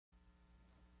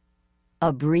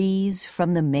A breeze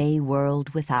from the May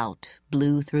world without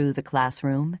blew through the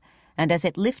classroom, and as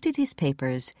it lifted his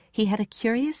papers, he had a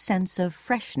curious sense of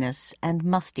freshness and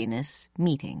mustiness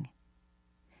meeting.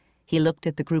 He looked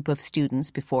at the group of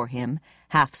students before him,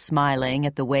 half smiling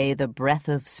at the way the breath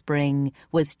of spring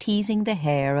was teasing the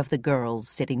hair of the girls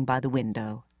sitting by the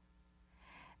window.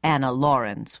 Anna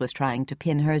Lawrence was trying to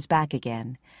pin hers back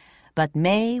again, but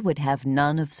May would have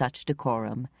none of such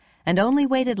decorum, and only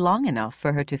waited long enough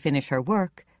for her to finish her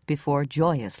work before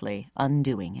joyously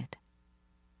undoing it.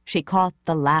 She caught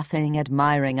the laughing,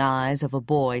 admiring eyes of a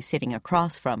boy sitting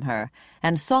across from her,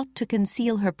 and sought to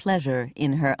conceal her pleasure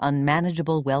in her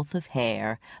unmanageable wealth of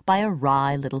hair by a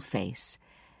wry little face,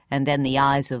 and then the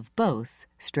eyes of both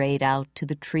strayed out to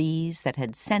the trees that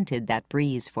had scented that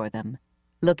breeze for them,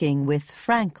 looking with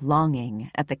frank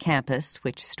longing at the campus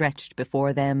which stretched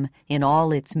before them in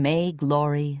all its May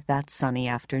glory that sunny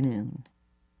afternoon.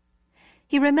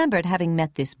 He remembered having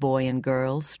met this boy and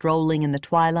girl strolling in the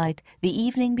twilight the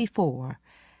evening before,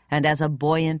 and as a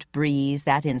buoyant breeze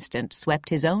that instant swept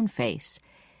his own face,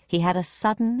 he had a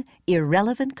sudden,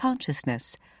 irrelevant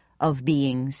consciousness of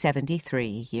being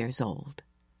 73 years old.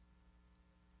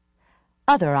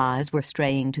 Other eyes were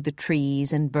straying to the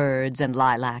trees and birds and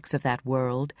lilacs of that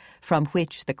world, from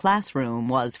which the classroom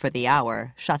was for the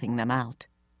hour shutting them out.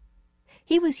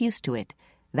 He was used to it,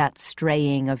 that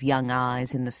straying of young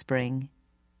eyes in the spring.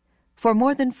 For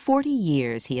more than 40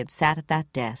 years he had sat at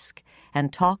that desk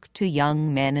and talked to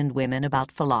young men and women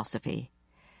about philosophy,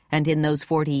 and in those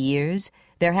 40 years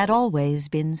there had always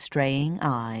been straying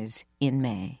eyes in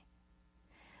May.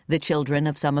 The children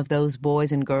of some of those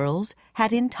boys and girls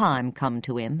had in time come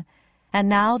to him, and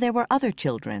now there were other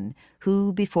children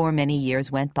who, before many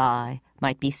years went by,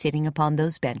 might be sitting upon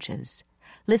those benches,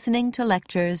 listening to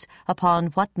lectures upon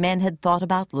what men had thought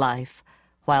about life,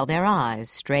 while their eyes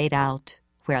strayed out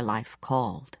where life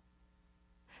called.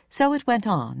 So it went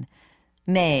on,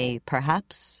 May,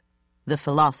 perhaps, the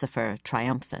philosopher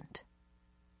triumphant.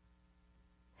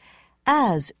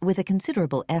 As, with a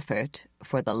considerable effort,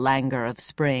 for the languor of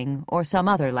spring, or some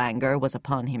other languor was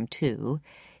upon him too,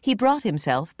 he brought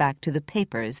himself back to the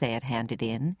papers they had handed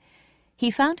in,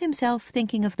 he found himself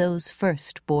thinking of those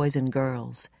first boys and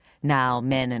girls, now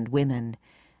men and women,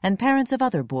 and parents of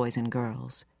other boys and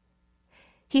girls.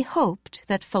 He hoped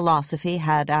that philosophy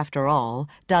had, after all,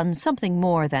 done something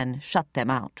more than shut them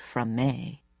out from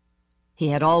May. He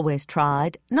had always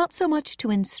tried not so much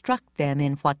to instruct them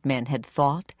in what men had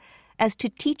thought, as to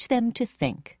teach them to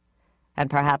think, and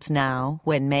perhaps now,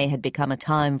 when May had become a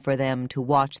time for them to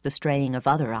watch the straying of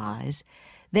other eyes,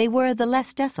 they were the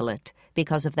less desolate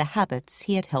because of the habits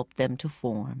he had helped them to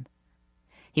form.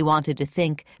 He wanted to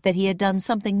think that he had done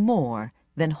something more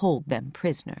than hold them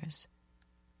prisoners.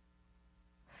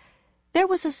 There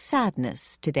was a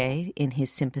sadness today in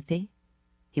his sympathy.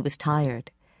 He was tired.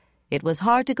 It was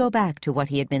hard to go back to what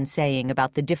he had been saying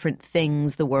about the different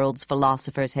things the world's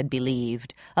philosophers had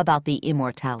believed about the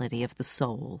immortality of the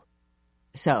soul.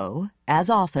 So, as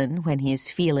often when his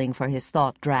feeling for his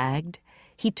thought dragged,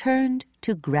 he turned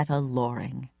to Greta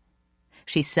Loring.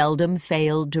 She seldom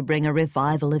failed to bring a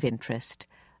revival of interest,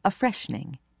 a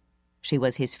freshening. She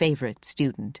was his favorite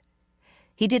student.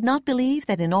 He did not believe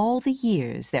that in all the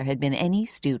years there had been any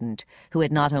student who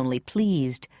had not only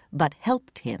pleased but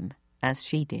helped him as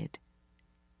she did.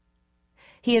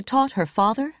 He had taught her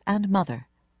father and mother,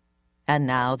 and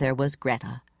now there was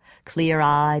Greta,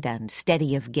 clear-eyed and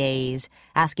steady of gaze,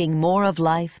 asking more of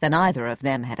life than either of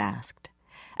them had asked,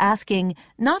 asking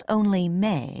not only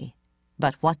May,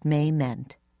 but what May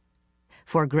meant.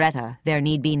 For Greta there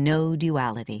need be no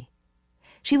duality.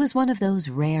 She was one of those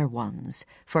rare ones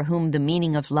for whom the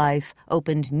meaning of life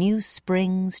opened new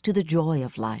springs to the joy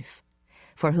of life,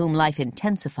 for whom life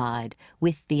intensified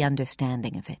with the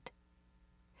understanding of it.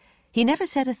 He never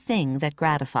said a thing that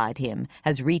gratified him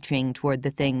as reaching toward the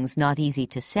things not easy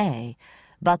to say,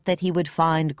 but that he would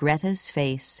find Greta's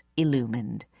face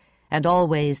illumined, and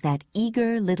always that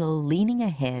eager little leaning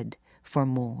ahead for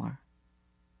more.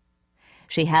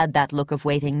 She had that look of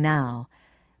waiting now,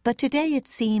 but today it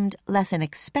seemed less an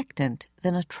expectant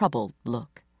than a troubled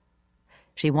look.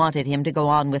 She wanted him to go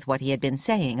on with what he had been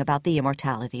saying about the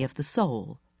immortality of the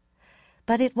soul.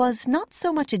 But it was not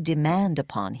so much a demand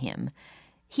upon him.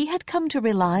 He had come to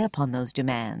rely upon those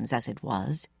demands, as it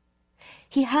was.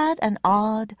 He had an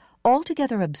odd,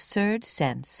 altogether absurd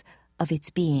sense of its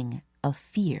being a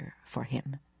fear for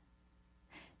him.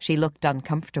 She looked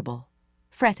uncomfortable,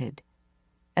 fretted,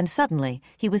 and suddenly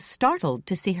he was startled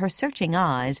to see her searching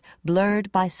eyes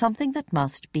blurred by something that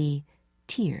must be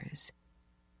tears.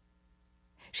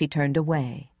 She turned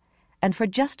away, and for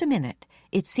just a minute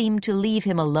It seemed to leave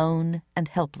him alone and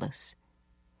helpless.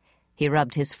 He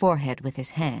rubbed his forehead with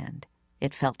his hand.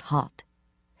 It felt hot.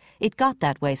 It got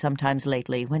that way sometimes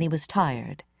lately when he was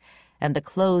tired, and the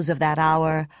close of that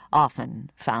hour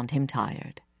often found him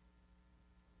tired.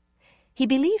 He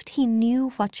believed he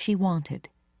knew what she wanted.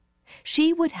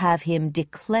 She would have him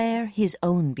declare his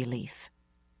own belief.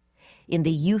 In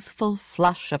the youthful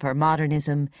flush of her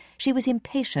modernism, she was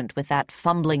impatient with that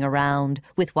fumbling around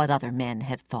with what other men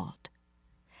had thought.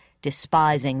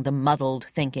 Despising the muddled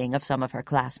thinking of some of her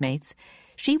classmates,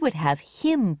 she would have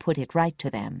him put it right to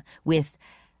them with,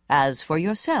 "As for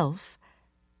yourself..."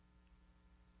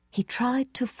 He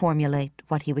tried to formulate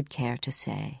what he would care to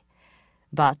say,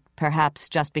 but perhaps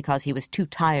just because he was too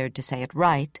tired to say it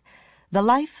right, the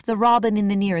life the robin in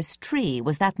the nearest tree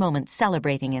was that moment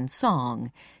celebrating in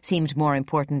song seemed more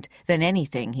important than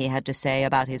anything he had to say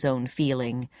about his own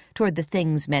feeling toward the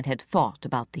things men had thought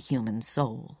about the human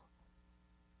soul.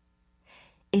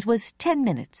 It was 10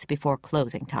 minutes before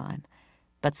closing time,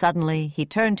 but suddenly he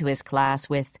turned to his class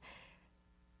with,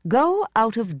 "Go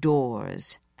out of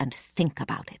doors and think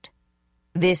about it.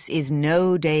 This is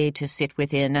no day to sit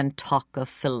within and talk of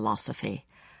philosophy.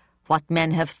 What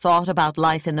men have thought about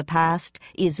life in the past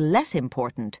is less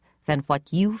important than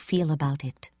what you feel about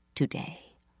it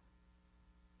today."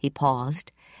 He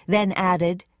paused, then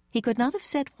added, he could not have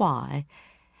said why,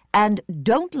 "And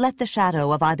don't let the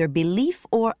shadow of either belief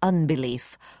or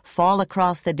unbelief fall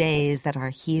across the days that are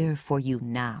here for you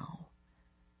now."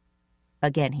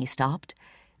 Again he stopped,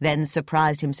 then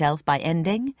surprised himself by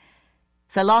ending,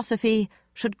 "Philosophy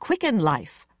should quicken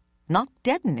life, not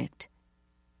deaden it."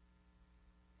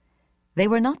 They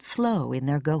were not slow in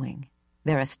their going,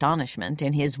 their astonishment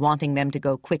in his wanting them to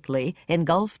go quickly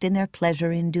engulfed in their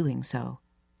pleasure in doing so.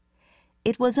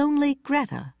 It was only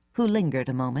Greta who lingered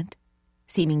a moment,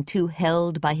 seeming too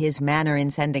held by his manner in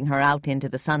sending her out into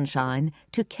the sunshine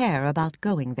to care about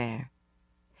going there.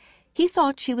 He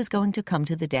thought she was going to come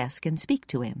to the desk and speak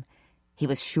to him. He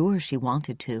was sure she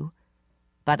wanted to.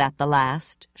 But at the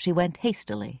last she went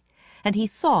hastily, and he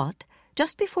thought,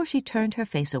 just before she turned her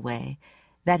face away,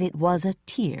 that it was a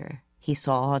tear he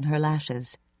saw on her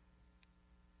lashes.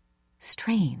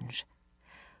 Strange.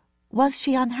 Was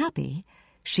she unhappy,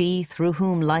 she through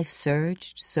whom life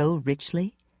surged so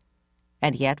richly?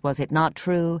 And yet was it not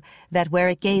true that where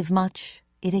it gave much,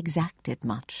 it exacted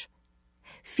much?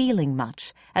 Feeling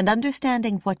much, and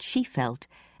understanding what she felt,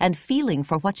 and feeling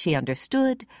for what she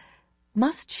understood,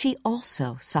 must she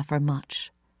also suffer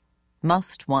much?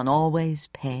 Must one always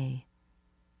pay?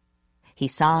 He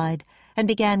sighed and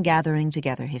began gathering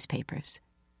together his papers.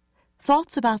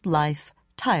 Thoughts about life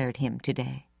tired him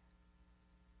today.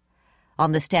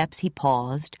 On the steps he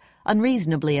paused,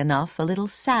 unreasonably enough a little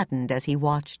saddened as he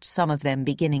watched some of them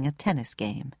beginning a tennis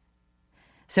game.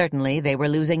 Certainly they were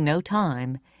losing no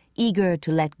time, eager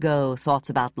to let go thoughts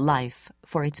about life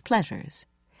for its pleasures.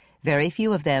 Very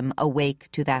few of them awake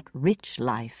to that rich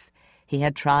life he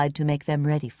had tried to make them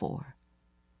ready for.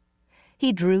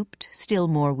 He drooped still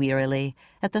more wearily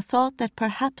at the thought that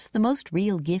perhaps the most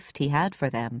real gift he had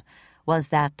for them was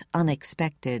that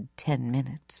unexpected 10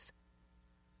 minutes.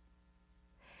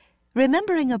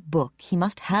 Remembering a book he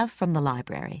must have from the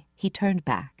library, he turned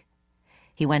back.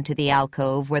 He went to the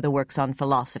alcove where the works on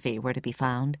philosophy were to be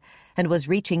found, and was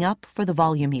reaching up for the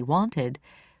volume he wanted,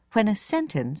 when a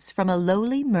sentence from a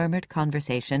lowly murmured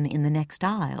conversation in the next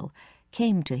aisle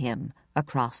came to him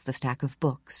across the stack of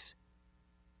books.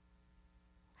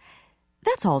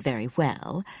 "That's all very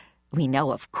well. We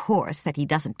know, of course, that he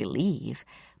doesn't believe.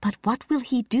 But what will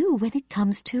he do when it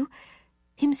comes to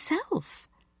himself?"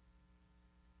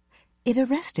 It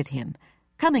arrested him,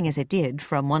 coming as it did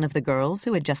from one of the girls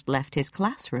who had just left his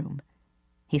classroom.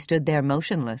 He stood there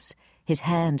motionless, his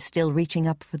hand still reaching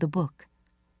up for the book.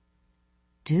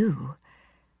 "Do?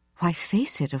 Why,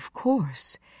 face it, of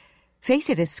course. Face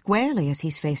it as squarely as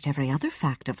he's faced every other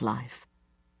fact of life."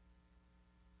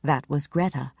 That was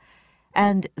Greta,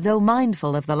 and though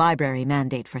mindful of the library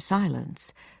mandate for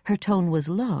silence, her tone was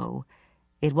low.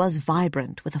 It was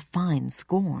vibrant with a fine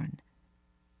scorn.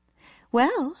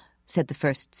 "Well," said the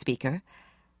first speaker,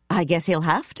 "I guess he'll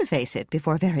have to face it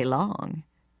before very long."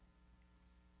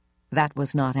 That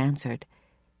was not answered.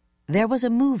 There was a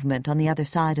movement on the other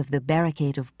side of the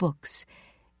barricade of books.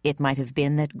 It might have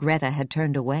been that Greta had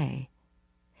turned away.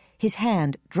 His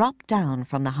hand dropped down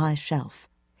from the high shelf.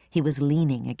 He was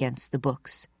leaning against the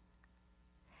books.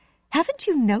 "Haven't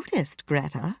you noticed,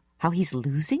 Greta, how he's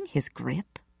losing his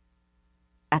grip?"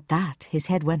 At that, his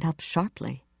head went up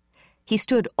sharply. He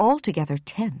stood altogether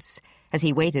tense as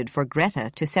he waited for Greta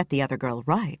to set the other girl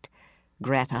right.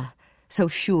 Greta, so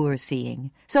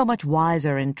sure-seeing, so much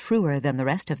wiser and truer than the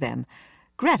rest of them,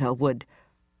 Greta would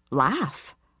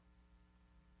laugh.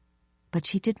 But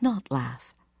she did not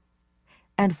laugh.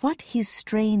 And what his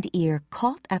strained ear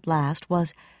caught at last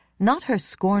was not her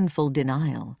scornful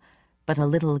denial, but a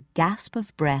little gasp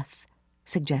of breath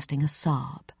suggesting a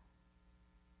sob.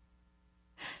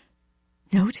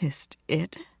 "Noticed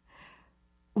it?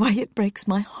 Why, it breaks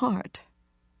my heart."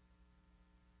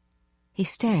 He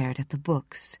stared at the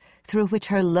books through which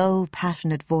her low,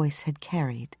 passionate voice had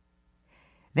carried.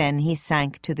 Then he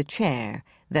sank to the chair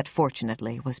that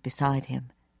fortunately was beside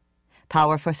him.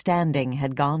 Power for standing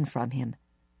had gone from him.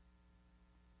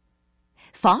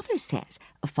 "Father says,"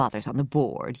 Father's on the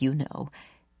board, you know,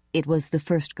 it was the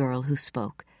first girl who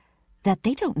spoke, "that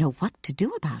they don't know what to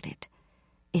do about it.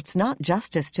 It's not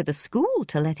justice to the school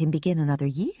to let him begin another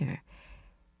year.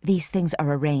 These things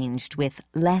are arranged with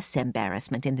less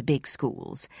embarrassment in the big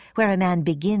schools, where a man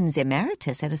begins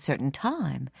emeritus at a certain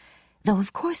time, though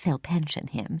of course they'll pension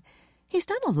him. He's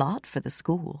done a lot for the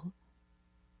school."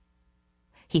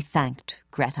 He thanked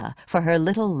Greta for her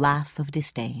little laugh of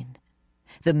disdain.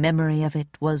 The memory of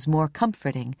it was more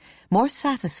comforting, more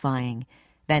satisfying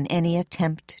than any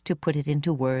attempt to put it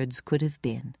into words could have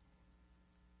been.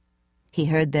 He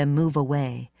heard them move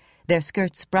away, their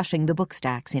skirts brushing the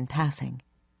bookstacks in passing.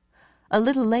 A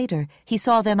little later, he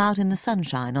saw them out in the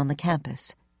sunshine on the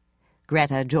campus.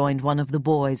 Greta joined one of the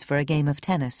boys for a game of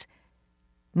tennis.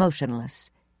 Motionless,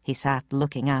 he sat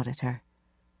looking out at her.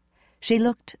 She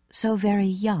looked so very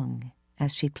young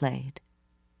as she played.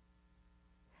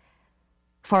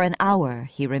 For an hour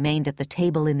he remained at the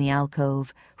table in the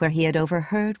alcove where he had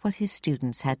overheard what his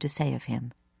students had to say of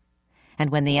him. And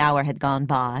when the hour had gone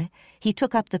by, he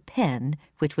took up the pen,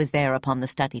 which was there upon the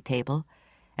study table,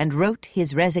 and wrote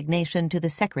his resignation to the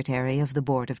secretary of the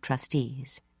Board of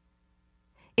Trustees.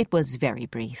 It was very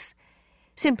brief,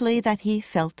 simply that he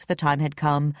felt the time had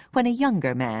come when a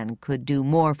younger man could do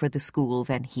more for the school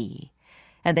than he,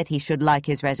 and that he should like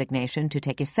his resignation to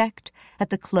take effect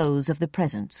at the close of the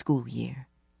present school year.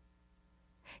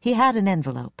 He had an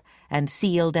envelope, and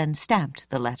sealed and stamped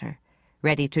the letter,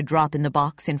 ready to drop in the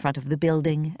box in front of the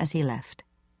building as he left.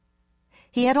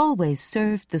 He had always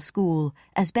served the school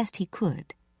as best he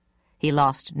could. He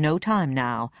lost no time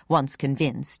now, once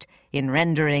convinced, in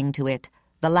rendering to it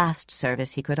the last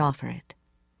service he could offer it,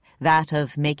 that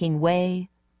of making way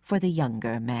for the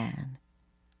younger man.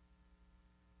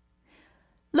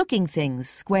 Looking things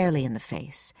squarely in the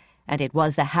face, and it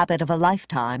was the habit of a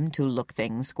lifetime to look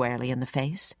things squarely in the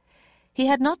face, he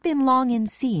had not been long in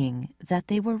seeing that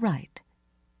they were right.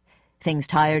 Things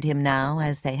tired him now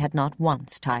as they had not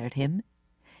once tired him.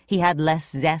 He had less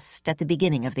zest at the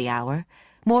beginning of the hour,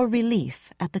 more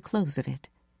relief at the close of it.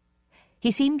 He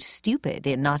seemed stupid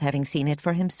in not having seen it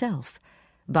for himself,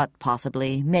 but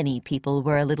possibly many people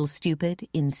were a little stupid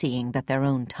in seeing that their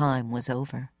own time was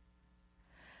over.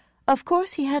 Of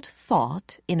course he had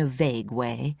thought, in a vague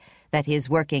way, that his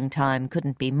working time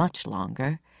couldn't be much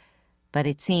longer, but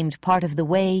it seemed part of the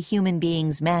way human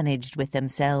beings managed with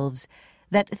themselves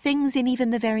that things in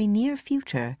even the very near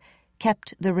future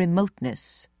kept the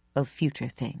remoteness of future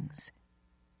things.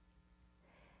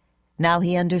 Now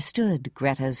he understood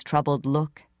Greta's troubled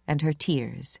look and her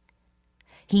tears.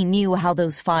 He knew how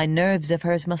those fine nerves of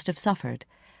hers must have suffered,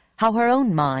 how her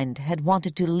own mind had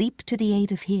wanted to leap to the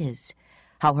aid of his,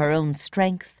 how her own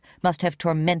strength must have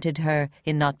tormented her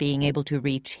in not being able to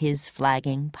reach his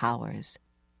flagging powers.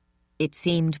 It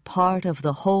seemed part of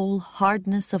the whole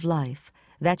hardness of life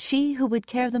that she who would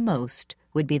care the most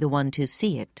would be the one to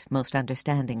see it most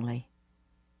understandingly.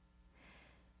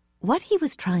 What he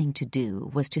was trying to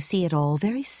do was to see it all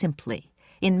very simply,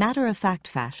 in matter-of-fact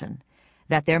fashion,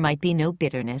 that there might be no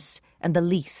bitterness and the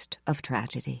least of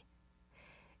tragedy.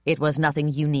 It was nothing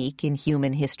unique in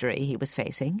human history he was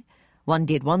facing. One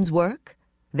did one's work,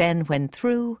 then, when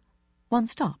through, one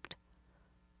stopped.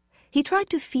 He tried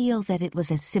to feel that it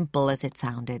was as simple as it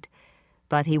sounded,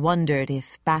 but he wondered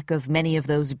if, back of many of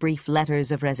those brief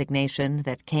letters of resignation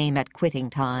that came at quitting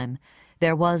time,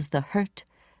 there was the hurt,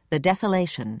 the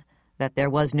desolation, that there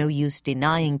was no use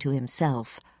denying to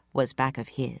himself was back of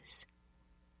his.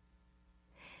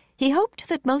 He hoped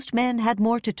that most men had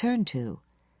more to turn to.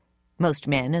 Most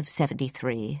men of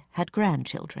 73 had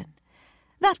grandchildren.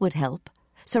 That would help,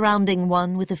 surrounding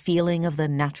one with a feeling of the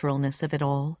naturalness of it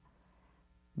all.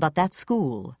 But that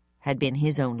school had been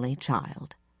his only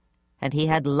child, and he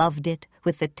had loved it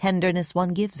with the tenderness one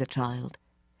gives a child.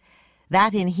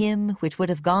 That in him which would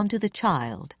have gone to the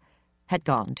child had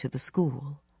gone to the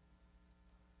school.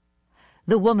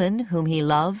 The woman whom he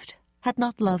loved had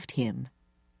not loved him.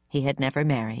 He had never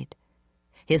married.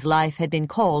 His life had been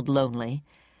called lonely,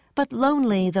 but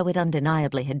lonely though it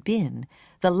undeniably had been,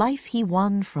 the life he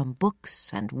won from books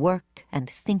and work and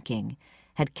thinking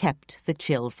had kept the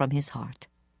chill from his heart.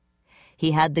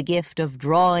 He had the gift of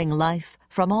drawing life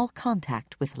from all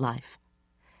contact with life.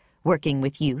 Working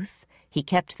with youth, he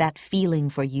kept that feeling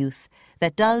for youth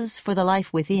that does for the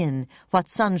life within what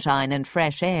sunshine and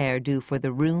fresh air do for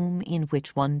the room in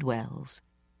which one dwells.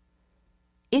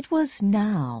 It was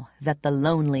now that the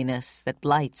loneliness that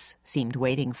blights seemed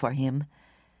waiting for him.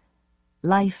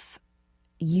 Life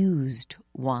used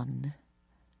one,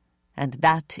 and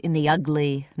that in the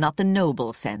ugly, not the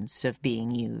noble sense of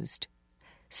being used.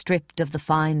 Stripped of the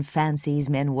fine fancies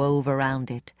men wove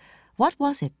around it, what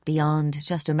was it beyond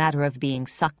just a matter of being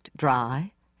sucked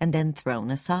dry and then thrown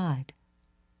aside?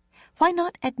 Why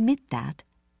not admit that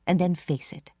and then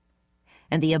face it?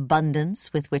 And the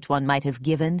abundance with which one might have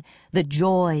given, the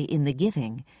joy in the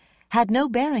giving, had no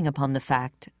bearing upon the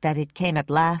fact that it came at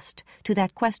last to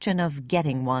that question of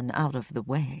getting one out of the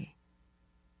way.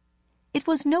 It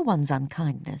was no one's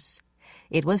unkindness.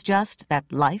 It was just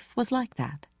that life was like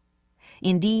that.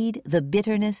 Indeed, the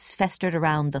bitterness festered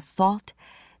around the thought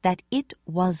that it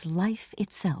was life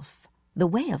itself, the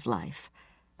way of life,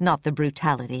 not the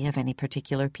brutality of any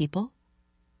particular people.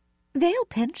 They'll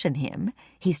pension him.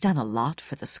 He's done a lot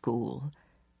for the school.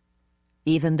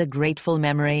 Even the grateful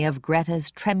memory of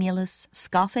Greta's tremulous,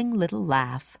 scoffing little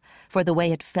laugh for the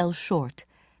way it fell short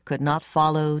could not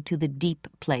follow to the deep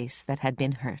place that had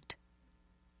been hurt.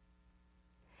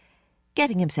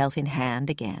 Getting himself in hand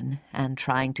again, and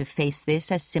trying to face this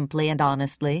as simply and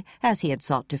honestly as he had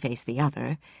sought to face the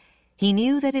other, he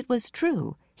knew that it was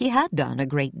true. He had done a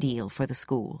great deal for the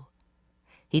school.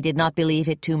 He did not believe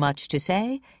it too much to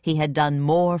say he had done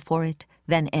more for it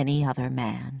than any other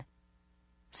man.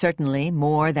 Certainly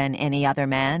more than any other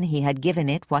man he had given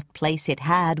it what place it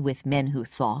had with men who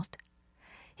thought.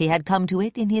 He had come to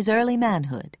it in his early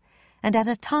manhood, and at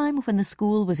a time when the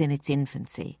school was in its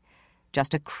infancy,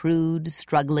 just a crude,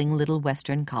 struggling little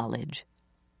Western college.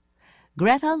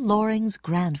 Greta Loring's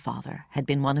grandfather had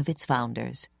been one of its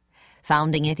founders,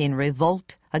 founding it in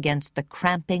revolt against the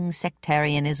cramping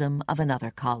sectarianism of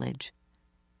another college.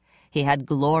 He had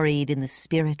gloried in the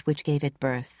spirit which gave it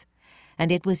birth,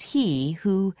 and it was he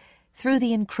who, through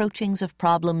the encroachings of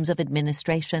problems of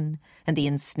administration and the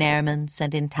ensnarements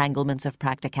and entanglements of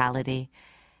practicality,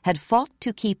 had fought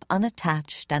to keep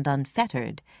unattached and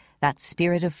unfettered that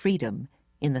spirit of freedom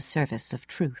in the service of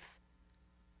truth.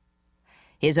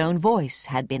 His own voice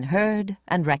had been heard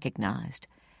and recognized,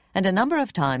 and a number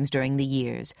of times during the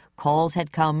years calls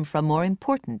had come from more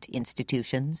important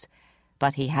institutions,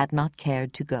 but he had not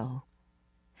cared to go.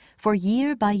 For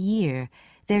year by year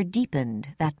there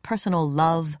deepened that personal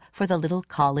love for the little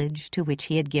college to which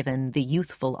he had given the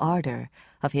youthful ardor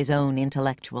of his own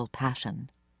intellectual passion.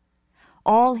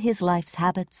 All his life's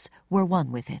habits were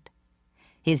one with it.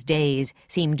 His days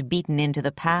seemed beaten into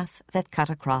the path that cut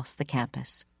across the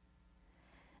campus.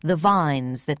 The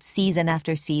vines that season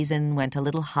after season went a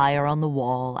little higher on the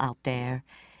wall out there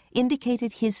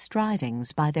indicated his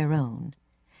strivings by their own,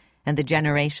 and the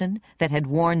generation that had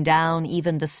worn down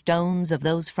even the stones of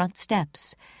those front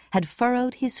steps had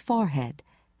furrowed his forehead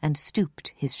and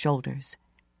stooped his shoulders.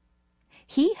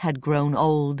 He had grown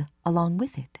old along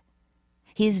with it.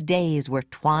 His days were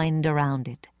twined around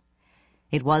it.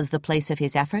 It was the place of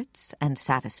his efforts and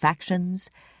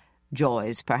satisfactions,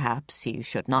 joys perhaps he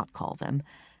should not call them,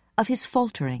 of his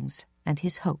falterings and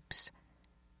his hopes.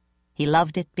 He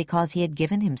loved it because he had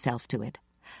given himself to it,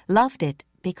 loved it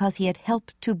because he had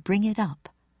helped to bring it up.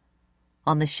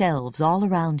 On the shelves all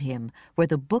around him were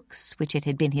the books which it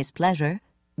had been his pleasure,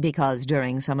 because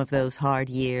during some of those hard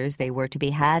years they were to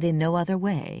be had in no other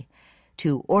way,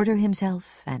 to order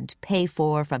himself and pay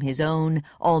for from his own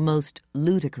almost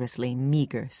ludicrously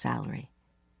meager salary.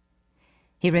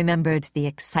 He remembered the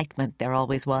excitement there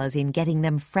always was in getting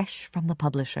them fresh from the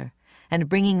publisher and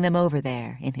bringing them over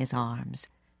there in his arms,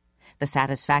 the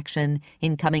satisfaction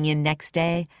in coming in next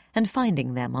day and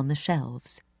finding them on the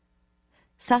shelves.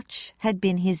 Such had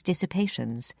been his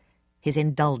dissipations, his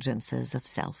indulgences of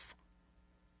self.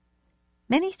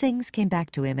 Many things came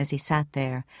back to him as he sat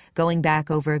there, going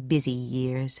back over busy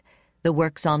years, the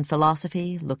works on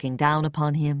philosophy looking down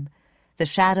upon him, the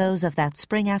shadows of that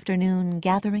spring afternoon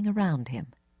gathering around him.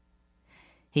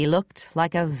 He looked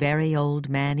like a very old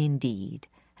man indeed,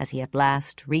 as he at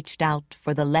last reached out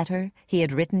for the letter he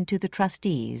had written to the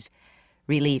trustees,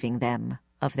 relieving them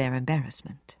of their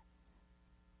embarrassment.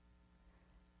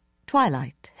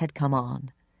 Twilight had come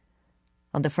on.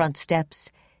 On the front steps,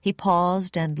 he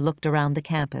paused and looked around the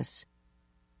campus.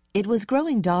 It was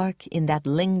growing dark in that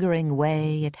lingering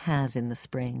way it has in the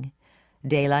spring,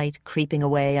 daylight creeping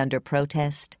away under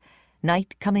protest,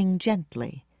 night coming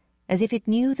gently, as if it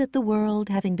knew that the world,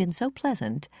 having been so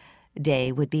pleasant,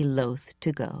 day would be loath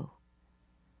to go.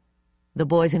 The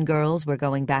boys and girls were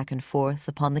going back and forth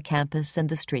upon the campus and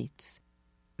the streets.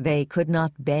 They could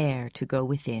not bear to go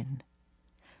within.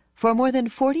 For more than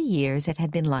 40 years it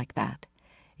had been like that.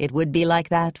 It would be like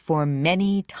that for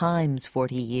many times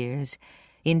 40 years,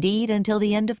 indeed until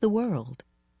the end of the world,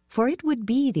 for it would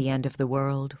be the end of the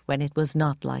world when it was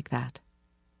not like that.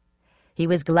 He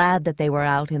was glad that they were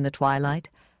out in the twilight,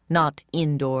 not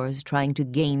indoors trying to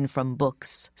gain from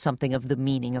books something of the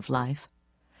meaning of life.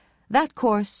 That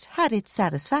course had its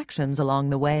satisfactions along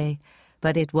the way,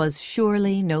 but it was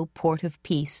surely no port of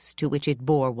peace to which it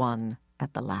bore one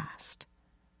at the last.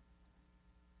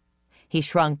 He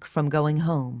shrunk from going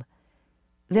home.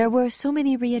 There were so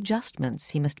many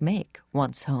readjustments he must make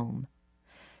once home.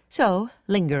 So,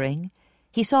 lingering,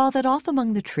 he saw that off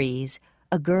among the trees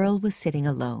a girl was sitting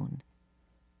alone.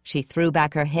 She threw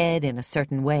back her head in a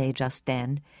certain way just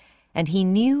then, and he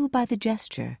knew by the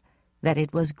gesture that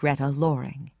it was Greta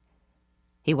Loring.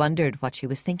 He wondered what she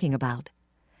was thinking about.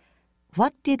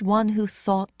 What did one who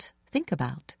thought think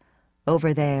about,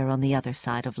 over there on the other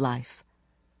side of life?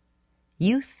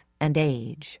 Youth and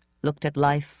age looked at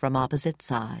life from opposite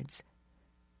sides.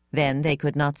 Then they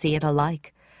could not see it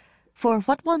alike, for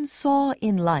what one saw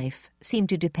in life seemed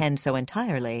to depend so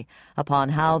entirely upon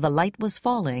how the light was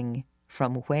falling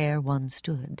from where one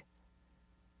stood.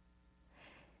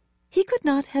 He could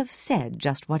not have said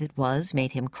just what it was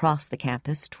made him cross the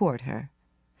campus toward her.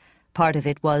 Part of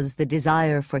it was the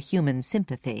desire for human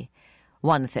sympathy,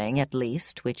 one thing, at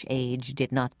least, which age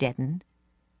did not deaden.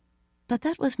 But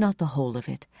that was not the whole of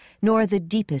it, nor the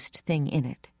deepest thing in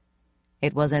it.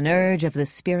 It was an urge of the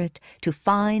spirit to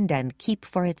find and keep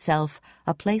for itself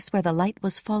a place where the light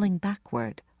was falling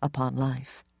backward upon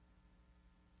life.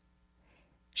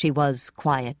 She was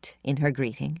quiet in her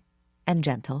greeting, and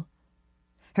gentle.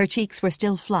 Her cheeks were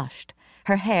still flushed,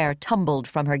 her hair tumbled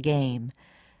from her game,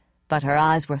 but her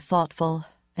eyes were thoughtful,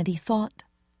 and he thought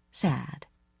sad.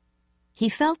 He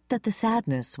felt that the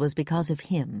sadness was because of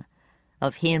him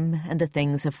and the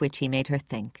things of which he made her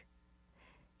think.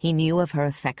 He knew of her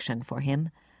affection for him,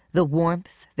 the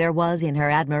warmth there was in her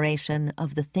admiration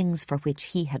of the things for which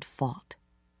he had fought.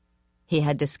 He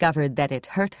had discovered that it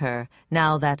hurt her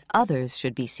now that others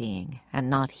should be seeing, and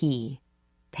not he,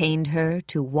 pained her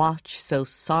to watch so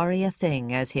sorry a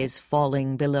thing as his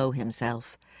falling below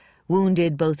himself,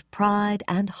 wounded both pride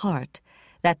and heart,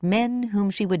 that men whom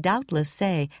she would doubtless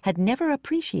say had never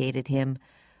appreciated him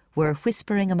were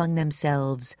whispering among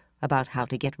themselves about how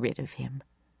to get rid of him.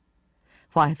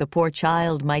 Why, the poor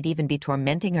child might even be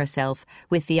tormenting herself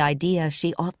with the idea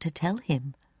she ought to tell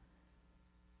him.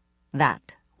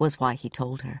 That was why he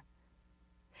told her.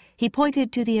 He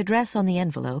pointed to the address on the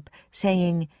envelope,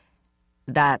 saying,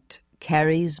 "That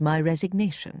carries my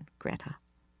resignation, Greta."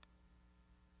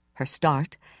 Her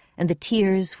start, and the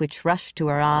tears which rushed to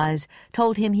her eyes,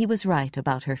 told him he was right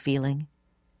about her feeling.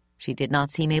 She did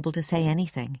not seem able to say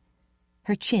anything.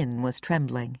 Her chin was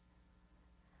trembling.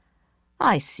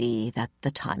 "I see that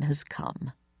the time has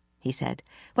come," he said,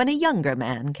 "when a younger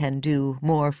man can do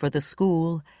more for the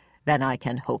school than I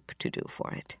can hope to do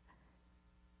for it."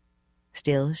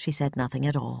 Still she said nothing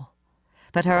at all,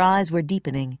 but her eyes were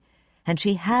deepening, and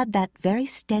she had that very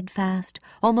steadfast,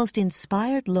 almost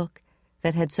inspired look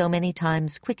that had so many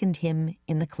times quickened him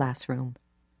in the classroom.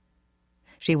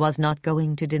 She was not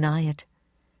going to deny it.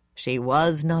 She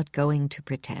was not going to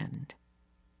pretend.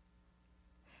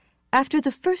 After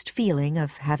the first feeling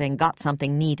of having got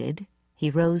something needed, he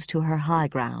rose to her high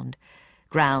ground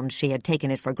she had taken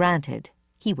it for granted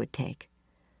he would take.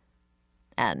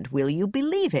 "And will you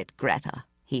believe it, Greta?"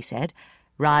 he said,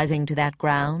 rising to that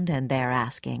ground and there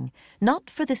asking, not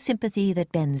for the sympathy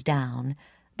that bends down,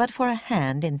 but for a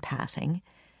hand in passing.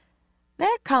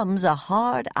 "There comes a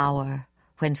hard hour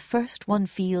when first one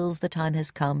feels the time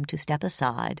has come to step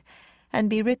aside and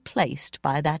be replaced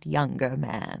by that younger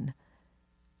man."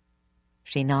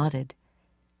 She nodded.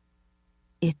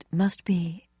 "It must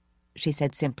be," she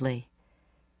said simply,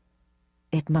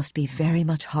 "it must be very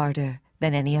much harder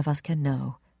than any of us can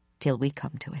know till we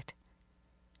come to it."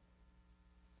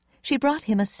 She brought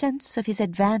him a sense of his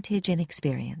advantage in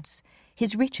experience,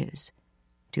 his riches.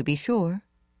 To be sure,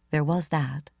 there was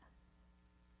that.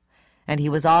 And he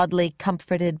was oddly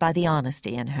comforted by the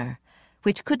honesty in her,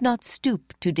 which could not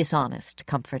stoop to dishonest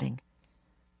comforting.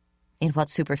 In what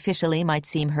superficially might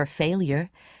seem her failure,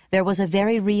 there was a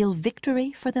very real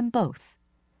victory for them both,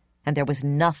 and there was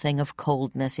nothing of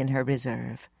coldness in her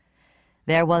reserve.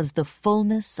 There was the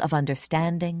fullness of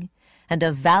understanding and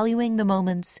of valuing the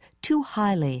moments too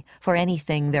highly for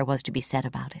anything there was to be said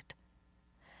about it.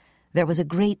 There was a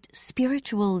great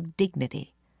spiritual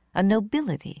dignity, a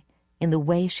nobility in the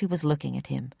way she was looking at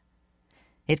him.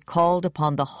 It called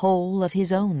upon the whole of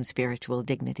his own spiritual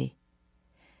dignity.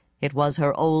 It was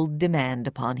her old demand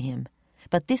upon him,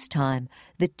 but this time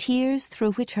the tears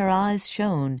through which her eyes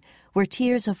shone were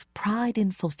tears of pride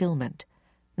in fulfillment,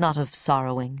 not of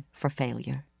sorrowing for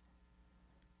failure.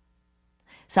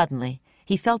 Suddenly,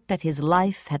 he felt that his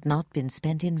life had not been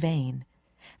spent in vain,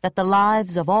 that the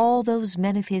lives of all those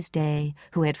men of his day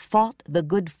who had fought the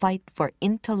good fight for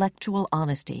intellectual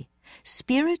honesty,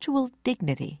 spiritual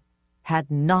dignity,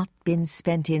 had not been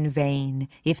spent in vain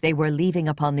if they were leaving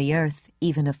upon the earth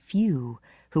even a few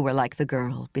who were like the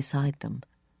girl beside them.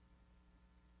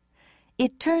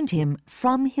 It turned him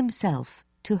from himself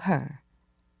to her.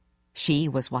 She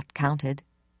was what counted,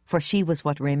 for she was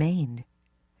what remained,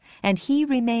 and he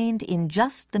remained in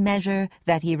just the measure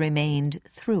that he remained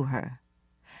through her,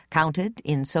 counted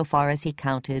in so far as he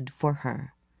counted for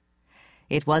her.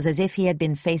 It was as if he had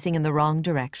been facing in the wrong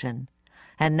direction,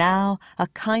 and now a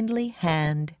kindly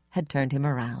hand had turned him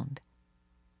around.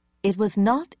 It was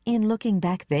not in looking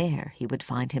back there he would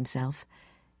find himself.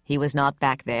 He was not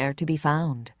back there to be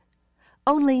found.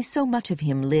 Only so much of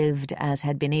him lived as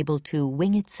had been able to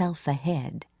wing itself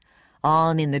ahead,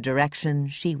 on in the direction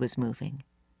she was moving.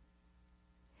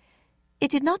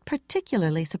 It did not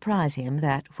particularly surprise him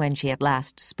that, when she at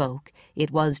last spoke,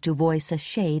 it was to voice a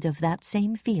shade of that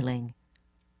same feeling.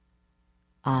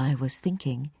 "I was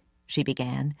thinking," she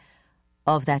began,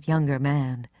 "of that younger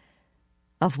man,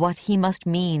 of what he must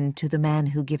mean to the man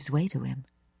who gives way to him."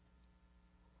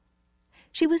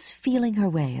 She was feeling her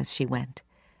way as she went,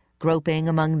 groping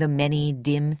among the many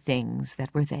dim things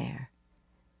that were there.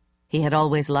 He had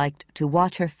always liked to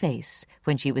watch her face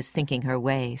when she was thinking her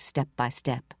way step by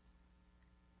step.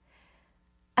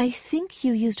 "I think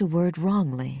you used a word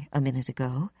wrongly a minute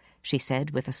ago," she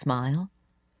said with a smile.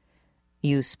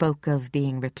 "You spoke of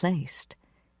being replaced.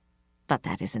 But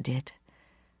that isn't it.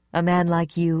 A man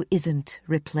like you isn't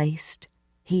replaced.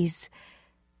 He's—"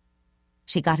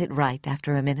 She got it right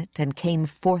after a minute and came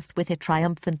forth with it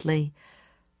triumphantly.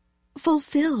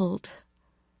 "Fulfilled."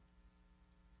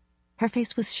 Her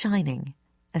face was shining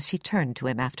as she turned to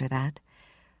him after that.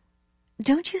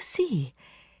 "Don't you see?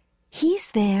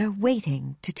 He's there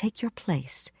waiting to take your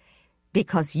place,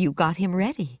 because you got him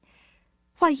ready.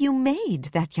 Why, you made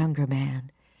that younger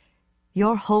man.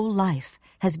 Your whole life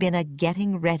has been a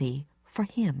getting ready for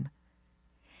him.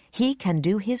 He can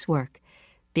do his work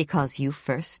because you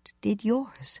first did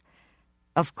yours.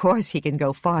 Of course he can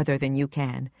go farther than you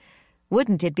can.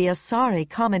 Wouldn't it be a sorry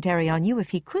commentary on you if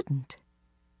he couldn't?"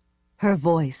 Her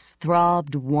voice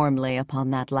throbbed warmly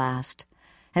upon that last,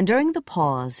 and during the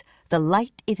pause the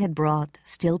light it had brought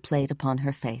still played upon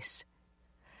her face.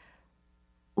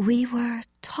 "We were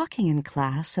talking in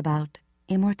class about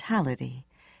immortality,"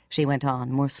 she went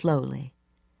on more slowly.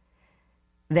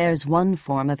 "There's one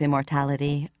form of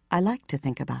immortality I like to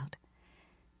think about.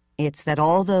 It's that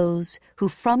all those who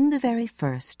from the very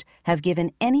first have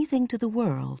given anything to the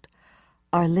world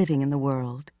are living in the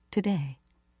world today."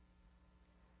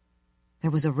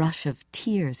 There was a rush of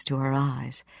tears to her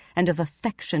eyes and of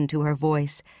affection to her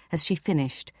voice as she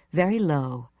finished, very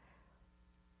low.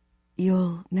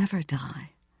 "You'll never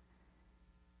die.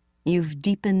 You've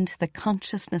deepened the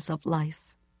consciousness of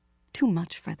life too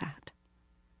much for that."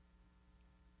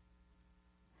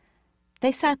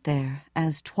 They sat there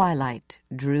as twilight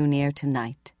drew near to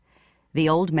night, the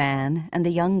old man and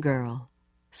the young girl,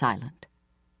 silent.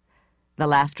 The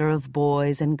laughter of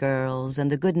boys and girls and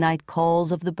the good-night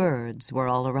calls of the birds were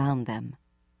all around them.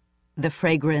 The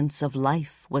fragrance of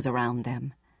life was around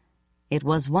them. It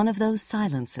was one of those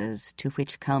silences to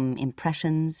which come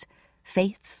impressions,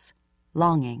 faiths,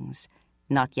 longings,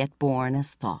 not yet born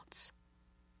as thoughts.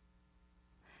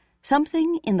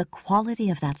 Something in the quality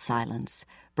of that silence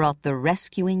brought the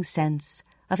rescuing sense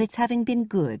of its having been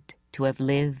good to have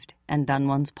lived and done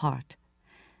one's part.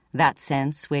 That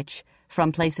sense which,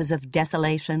 from places of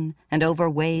desolation and over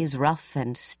ways rough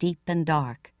and steep and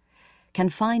dark, can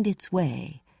find its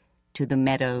way to the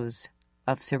meadows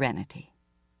of serenity.